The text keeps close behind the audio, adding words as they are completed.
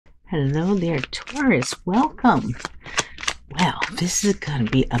Hello there, Taurus. Welcome. Well, this is going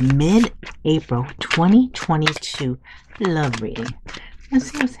to be a mid-April 2022 love reading. Let's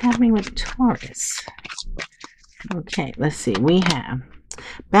see what's happening with Taurus. Okay, let's see. We have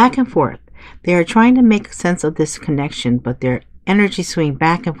back and forth. They are trying to make sense of this connection, but their energy swing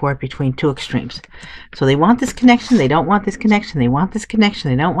back and forth between two extremes. So they want this connection, they don't want this connection, they want this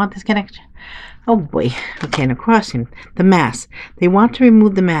connection, they don't want this connection. Oh boy. Okay, and across him, the mask. They want to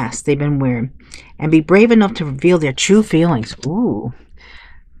remove the mask they've been wearing and be brave enough to reveal their true feelings. Ooh.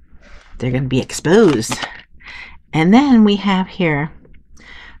 They're going to be exposed. And then we have here,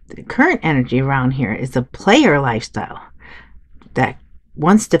 the current energy around here is a player lifestyle that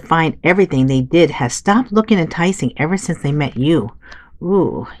wants to find everything they did has stopped looking enticing ever since they met you.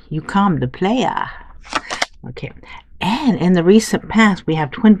 Ooh, you come the player. Okay. And in the recent past, we have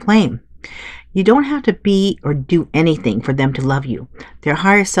twin flame. You don't have to be or do anything for them to love you. Their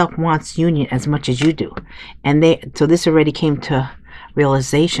higher self wants union as much as you do. And so this already came to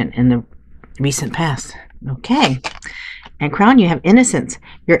realization in the recent past. Okay. And crown, you have innocence.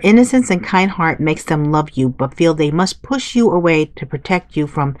 Your innocence and kind heart makes them love you, but feel they must push you away to protect you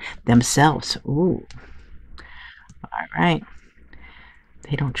from themselves. Ooh. All right.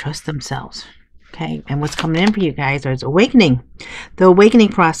 They don't trust themselves. Okay, and what's coming in for you guys is awakening. The awakening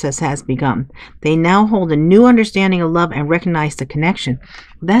process has begun. They now hold a new understanding of love and recognize the connection.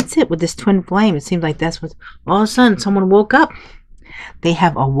 That's it with this twin flame. It seems like that's what all of a sudden someone woke up. They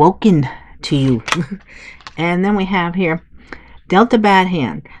have awoken to you. And then we have here, dealt a bad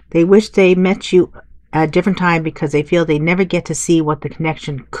hand. They wish they met you at a different time because they feel they never get to see what the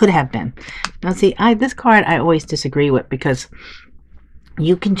connection could have been. Now see, this card I always disagree with because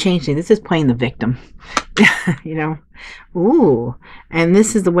you can change it. This is playing the victim. You know. Ooh. And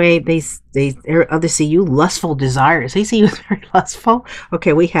this is the way they others see you. Lustful desires. They see you as very lustful.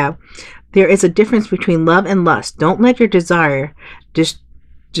 Okay, we have. There is a difference between love and lust. Don't let your desire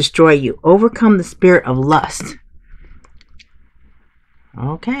destroy you. Overcome the spirit of lust.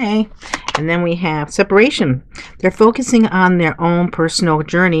 Okay. And then we have separation. They're focusing on their own personal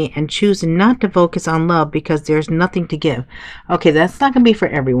journey and choosing not to focus on love because there's nothing to give. Okay, that's not going to be for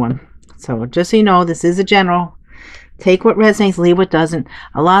everyone. So just so you know, this is a general. Take what resonates, leave what doesn't.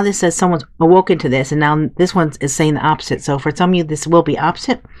 A lot of this says someone's awoken to this, and now this one is saying the opposite. So for some of you, this will be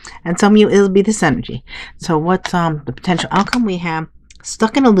opposite, and some of you, it'll be this energy. So what's the potential outcome? We have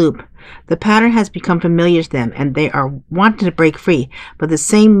stuck in a loop. The pattern has become familiar to them and they are wanting to break free, but the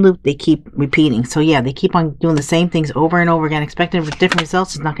same loop they keep repeating. So yeah, they keep on doing the same things over and over again, expecting different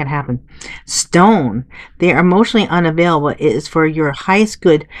results. It's not going to happen. Stone. They are emotionally unavailable. It is for your highest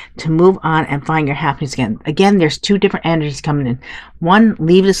good to move on and find your happiness again. Again, there's two different energies coming in. One,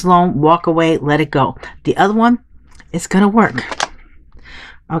 leave this alone, walk away, let it go. The other one, it's going to work.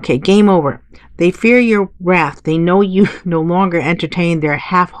 Okay, game over. They fear your wrath. They know you no longer entertain their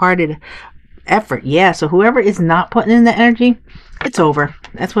half-hearted effort. Yeah, so whoever is not putting in the energy, it's over.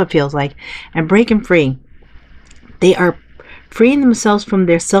 That's what it feels like. And breaking free. They are freeing themselves from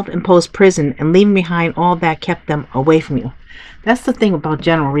their self-imposed prison and leaving behind all that kept them away from you. That's the thing about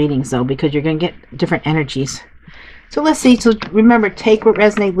general readings, though, because you're going to get different energies. So let's see. So remember, take what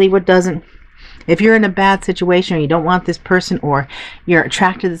resonates, leave what doesn't. If you're in a bad situation or you don't want this person or you're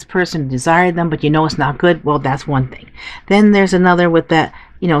attracted to this person, desire them, but you know it's not good, well, that's one thing. Then there's another with that,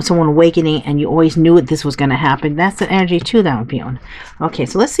 you know, someone awakening and you always knew this was going to happen. That's the energy too that I'm feeling. Okay,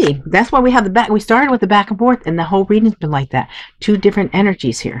 so let's see. That's why we have the back. We started with the back and forth and the whole reading's been like that. Two different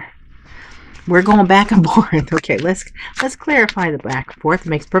energies here. We're going back and forth. Okay, let's clarify the back and forth. It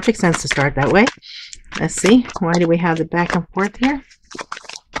makes perfect sense to start that way. Let's see. Why do we have the back and forth here?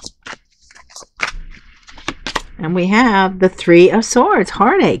 And we have the Three of Swords,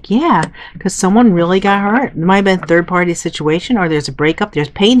 heartache. Yeah, because someone really got hurt. It might have been a third-party situation or there's a breakup.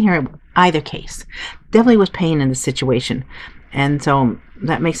 There's pain here in either case. Definitely was pain in the situation. And so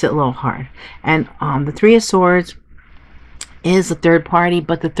that makes it a little hard. And the Three of Swords is a third party,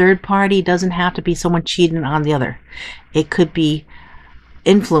 but the third party doesn't have to be someone cheating on the other. It could be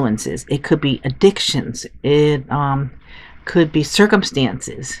influences. It could be addictions. It could be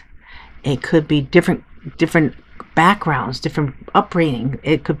circumstances. It could be different backgrounds, different upbringing.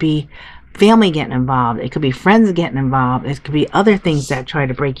 It could be family getting involved. It could be friends getting involved. It could be other things that try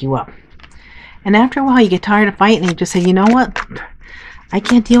to break you up. And after a while, you get tired of fighting and you just say, you know what? I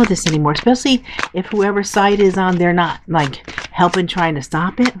can't deal with this anymore. Especially if whoever's side is on, they're not like helping, trying to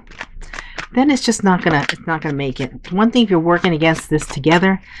stop it. Then it's just not gonna make it. One thing if you're working against this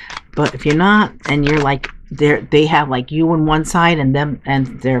together, but if you're not, and you're like they have like you on one side and them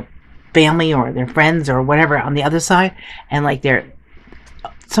and their family or their friends or whatever on the other side, and like they're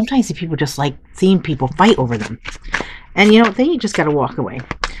sometimes people just like seeing people fight over them. And you know, then you just got to walk away.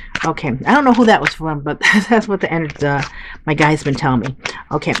 Okay, I don't know who that was from, but that's what the energy, my guy's been telling me.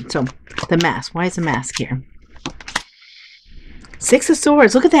 Okay, so the mask. Why is the mask here? Six of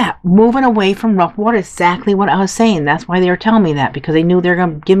Swords. Look at that. Moving away from rough water. Exactly what I was saying. That's why they were telling me that, because they knew they were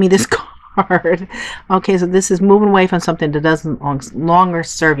going to give me this card. Okay, so this is moving away from something that doesn't longer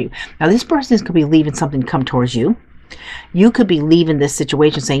serve you. Now, this person could be leaving something to come towards you. You could be leaving this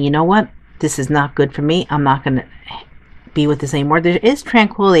situation saying, you know what? This is not good for me. I'm not going to be with this anymore. There is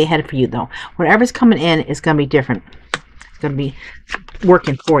tranquility ahead for you, though. Whatever's coming in is going to be different. It's going to be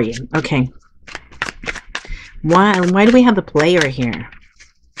working for you. Okay. Why do we have the player here?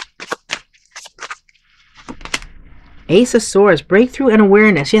 Ace of Swords, breakthrough and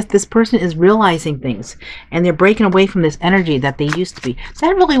awareness. Yes, this person is realizing things, and they're breaking away from this energy that they used to be.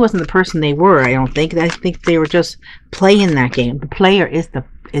 That really wasn't the person they were, I don't think. I think they were just playing that game. The player is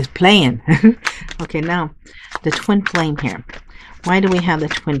playing. Okay, now the twin flame here. Why do we have the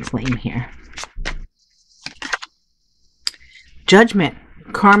twin flame here? Judgment,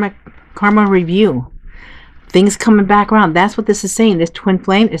 karma review. Things coming back around. That's what this is saying. This twin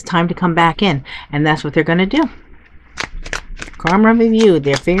flame is time to come back in. And that's what they're going to do. Karma review.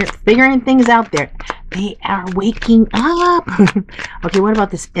 They're figuring things out there. They are waking up. Okay, what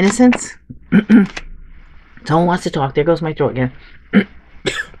about this innocence? Someone wants to talk. There goes my throat again.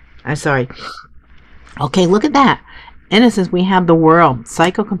 I'm sorry. Okay, look at that. Innocence, we have the world.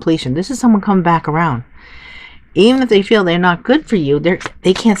 Cycle completion. This is someone coming back around. Even if they feel they're not good for you,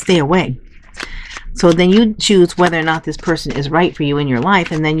 they can't stay away. So then you choose whether or not this person is right for you in your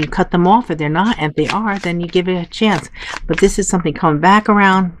life, and then you cut them off if they're not. If they are, then you give it a chance. But this is something coming back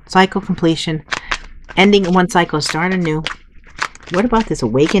around, cycle completion, ending one cycle, start anew. What about this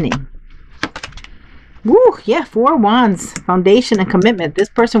awakening? Woo, yeah, 4 wands, foundation and commitment. This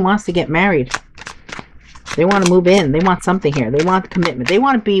person wants to get married. They want to move in. They want something here. They want commitment. They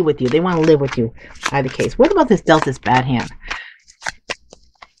want to be with you. They want to live with you. Either case. What about this Delta's bad hand?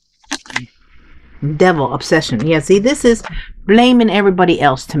 Devil, obsession. Yeah, see, this is blaming everybody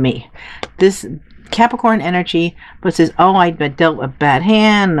else to me. This Capricorn energy, but says, oh, I dealt a bad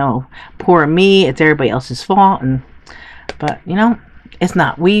hand. No, poor me. It's everybody else's fault. But, you know, it's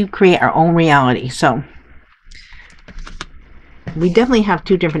not. We create our own reality. So, we definitely have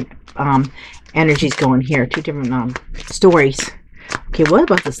two different energies going here. Two different stories. Okay, what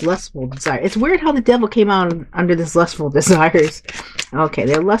about this lustful desire? It's weird how the devil came out under this lustful desires. Okay,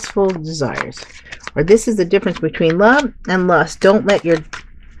 they're lustful desires. Or this is the difference between love and lust. Don't let your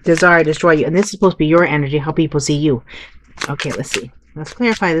desire destroy you. And this is supposed to be your energy, how people see you. Okay, let's see. Let's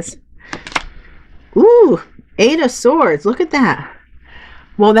clarify this. Ooh, 8 of Swords. Look at that.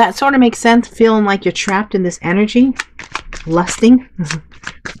 Well, that sort of makes sense, feeling like you're trapped in this energy. Lusting.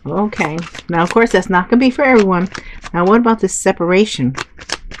 Okay. Now, of course, that's not going to be for everyone. Now, what about this separation?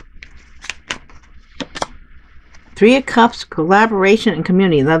 3 of Cups, collaboration and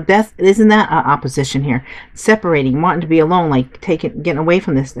community. Now, isn't that opposition here? Separating, wanting to be alone, like getting away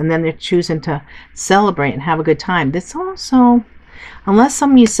from this, and then they're choosing to celebrate and have a good time. This also, unless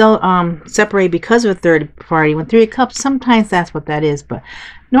some of you separate because of a third party, when 3 of Cups, sometimes that's what that is. But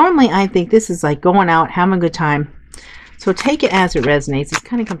normally, I think this is like going out, having a good time. So take it as it resonates. It's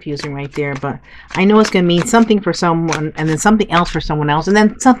kind of confusing right there, but I know it's going to mean something for someone, and then something else for someone else, and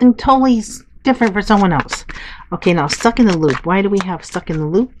then something totally different for someone else. Okay, now stuck in the loop. Why do we have stuck in the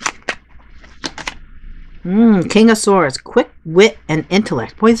loop? King of Swords, quick wit and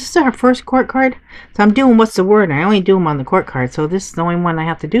intellect. Boy, this is our first court card. So I'm doing what's the word, and I only do them on the court card. So this is the only one I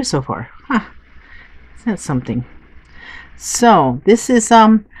have to do so far. Huh. That's something. So this is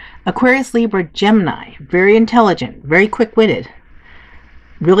Aquarius, Libra, Gemini. Very intelligent, very quick-witted.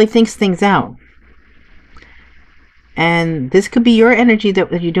 Really thinks things out. And this could be your energy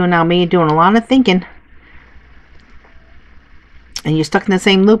that you're doing now. Maybe you're doing a lot of thinking. And you're stuck in the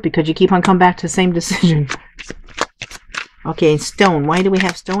same loop because you keep on coming back to the same decision. Okay, stone. Why do we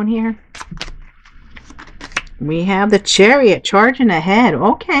have stone here? We have the Chariot charging ahead.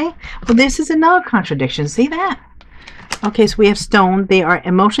 Okay. Well, this is another contradiction. See that? Okay, so we have stone. They are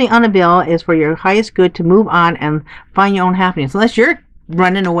emotionally unavailable. Is for your highest good to move on and find your own happiness. Unless you're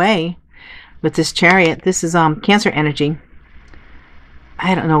running away with this Chariot. This is Cancer energy.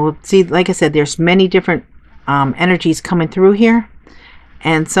 I don't know. See, like I said, there's many different energies coming through here.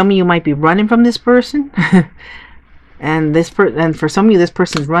 And some of you might be running from this person. and for some of you, this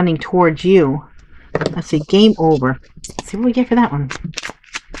person's running towards you. Let's see, game over. Let's see what we get for that one.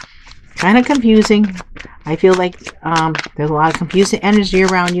 Kind of confusing. I feel like there's a lot of confusing energy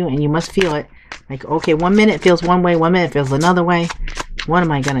around you, and you must feel it. Like, okay, 1 minute it feels one way, 1 minute it feels another way. What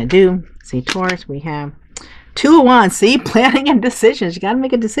am I going to do? See, Taurus, we have 2 of Wands. See, planning and decisions. You got to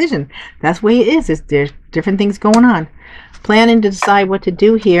make a decision. That's the way it is. There's different things going on. Planning to decide what to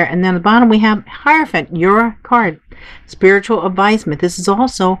do here. And then at the bottom we have Hierophant, your card. Spiritual advisement. This is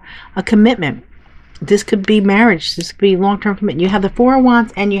also a commitment. This could be marriage. This could be long-term commitment. You have the 4 of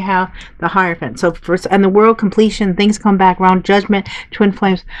Wands and you have the Hierophant. So first, and the world, completion, things come back around, judgment, twin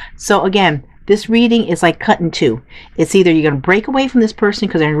flames. So again, this reading is like cut in 2. It's either you're going to break away from this person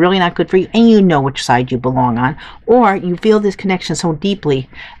because they're really not good for you and you know which side you belong on, or you feel this connection so deeply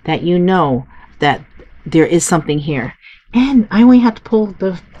that you know that there is something here. And I only have to pull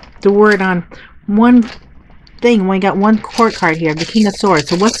the word on one thing. We got one court card here, the King of Swords.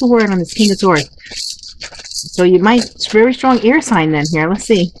 So what's the word on this King of Swords? So you might, it's very strong air sign then here. Let's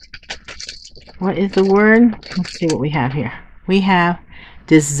see. What is the word? Let's see what we have here. We have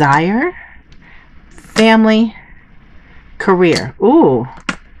desire, family, career. Ooh.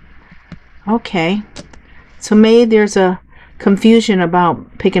 Okay. So maybe there's a confusion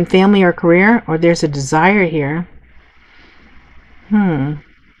about picking family or career, or there's a desire here. I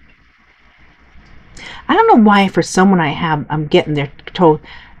don't know why for someone I'm getting there told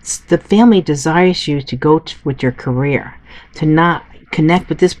the family desires you to go with your career, to not connect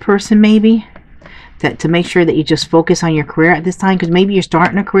with this person, maybe that to make sure that you just focus on your career at this time, because maybe you're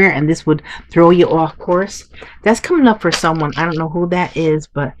starting a career and this would throw you off course. That's coming up for someone. I don't know who that is,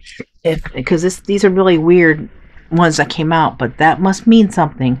 but because these are really weird ones that came out, but that must mean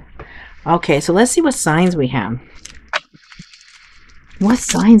something. Okay, so let's see what signs we have. What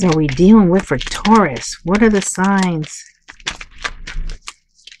signs are we dealing with for Taurus? What are the signs?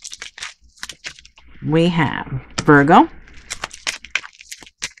 We have Virgo,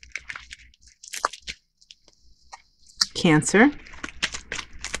 Cancer,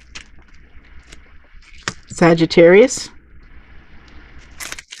 Sagittarius,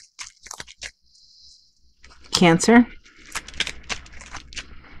 Cancer,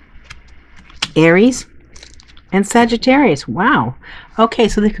 Aries, and Sagittarius. Wow. Okay,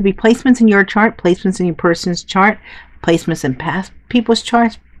 so there could be placements in your chart, placements in your person's chart, placements in past people's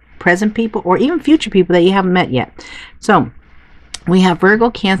charts, present people, or even future people that you haven't met yet. So we have Virgo,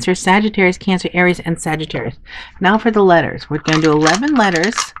 Cancer, Sagittarius, Cancer, Aries, and Sagittarius. Now for the letters. We're going to do 11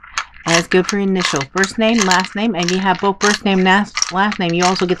 letters, and it's good for your initial. First name, last name, and you have both first name and last name. You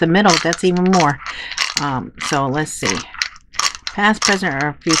also get the middle. That's even more. So let's see. Past, present,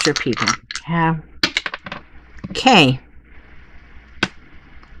 or future people. Have K,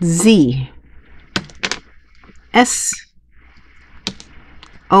 Z, S,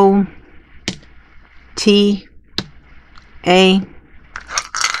 O, T, A,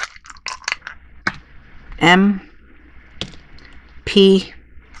 M, P,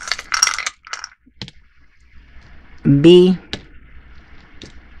 B,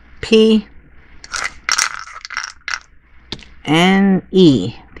 P, and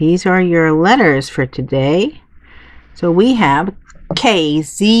E. These are your letters for today. So we have K,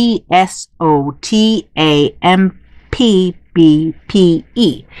 Z, S, O, T, A, M, P, B, P,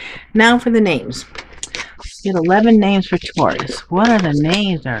 E. Now for the names. Get 11 names for Taurus. What are the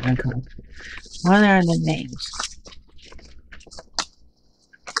names that are going to come? What are the names?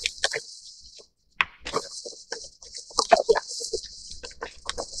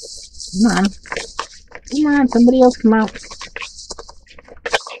 Come on. Come on, somebody else come out.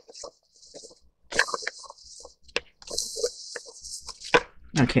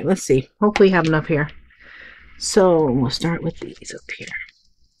 Okay, let's see. Hopefully you have enough here. So we'll start with these up here.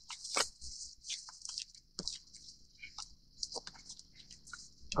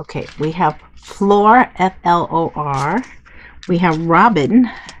 Okay, we have Flor, F-L-O-R. We have Robin,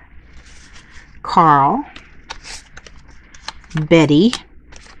 Carl, Betty,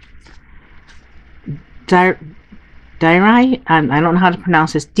 Dirai, I don't know how to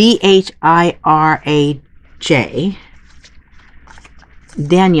pronounce this, D-H-I-R-A-J,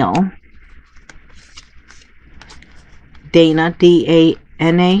 Daniel, Dana,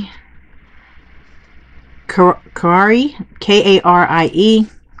 D-A-N-A, Kari, K-A-R-I-E,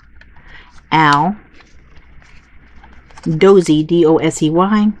 Al, Dozy,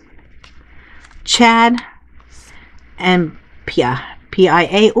 D-O-S-E-Y, Chad, and Pia,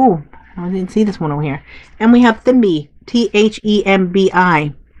 P-I-A. Oh, I didn't see this one over here. And we have Thembi,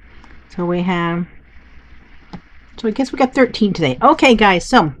 T-H-E-M-B-I. So we have, so I guess we got 13 today. Okay, guys,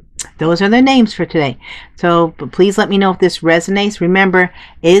 so those are the names for today. So please let me know if this resonates. Remember,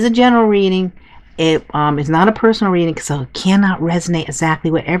 it is a general reading. It is not a personal reading, so it cannot resonate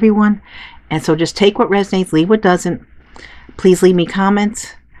exactly with everyone. And so just take what resonates, leave what doesn't. Please leave me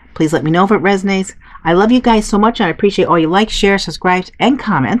comments. Please let me know if it resonates. I love you guys so much. I appreciate all your likes, shares, subscribes, and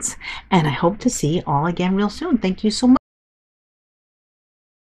comments. And I hope to see you all again real soon. Thank you so much.